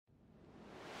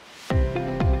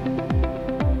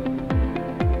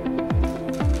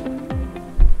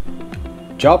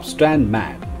Chopped Strand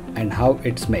Mat and how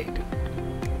it's made.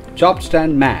 Chopped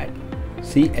Strand Mat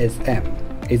 (CSM)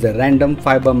 is a random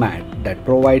fiber mat that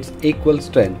provides equal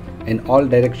strength in all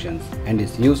directions and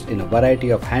is used in a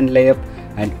variety of hand layup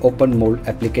and open mold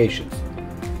applications.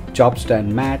 Chopped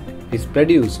Strand Mat is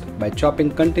produced by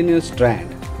chopping continuous strand,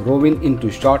 roving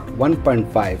into short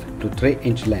 1.5 to 3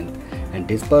 inch length and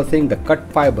dispersing the cut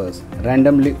fibers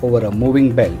randomly over a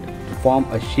moving belt to form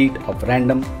a sheet of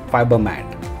random fiber mat.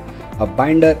 A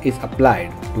binder is applied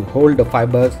to hold the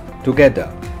fibers together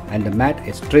and the mat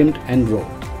is trimmed and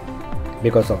rolled.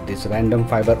 Because of this random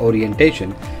fiber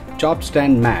orientation, chopped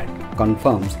strand mat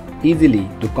conforms easily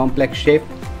to complex shape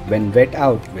when wet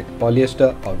out with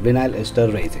polyester or vinyl ester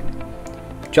resin.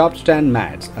 Chopped strand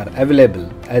mats are available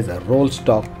as a roll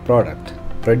stock product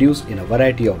produced in a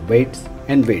variety of weights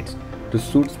and widths to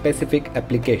suit specific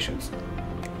applications.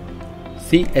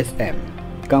 CSM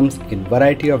comes in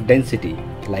variety of density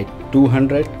like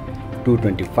 200,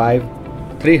 225,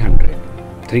 300,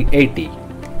 380,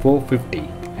 450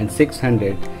 and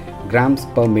 600 grams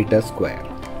per meter square.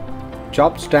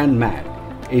 Chopped strand mat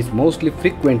is mostly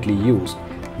frequently used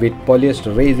with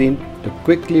polyester resin to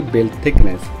quickly build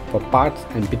thickness for parts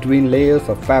and between layers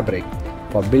of fabric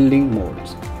for building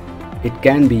molds. It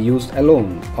can be used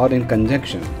alone or in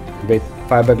conjunction with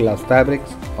fiberglass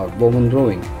fabrics or woven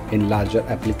roving in larger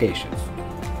applications.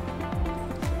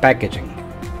 Packaging.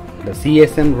 The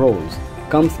CSM rolls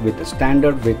comes with a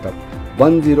standard width of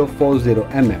 1040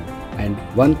 mm and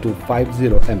 1250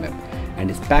 mm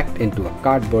and is packed into a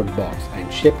cardboard box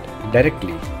and shipped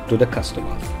directly to the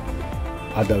customers.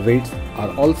 Other weights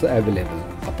are also available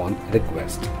upon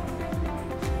request.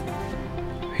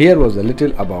 Here was a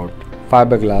little about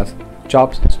fiberglass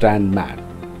chopped strand mat.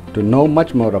 To know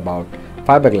much more about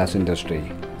fiberglass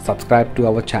industry, subscribe to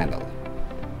our channel.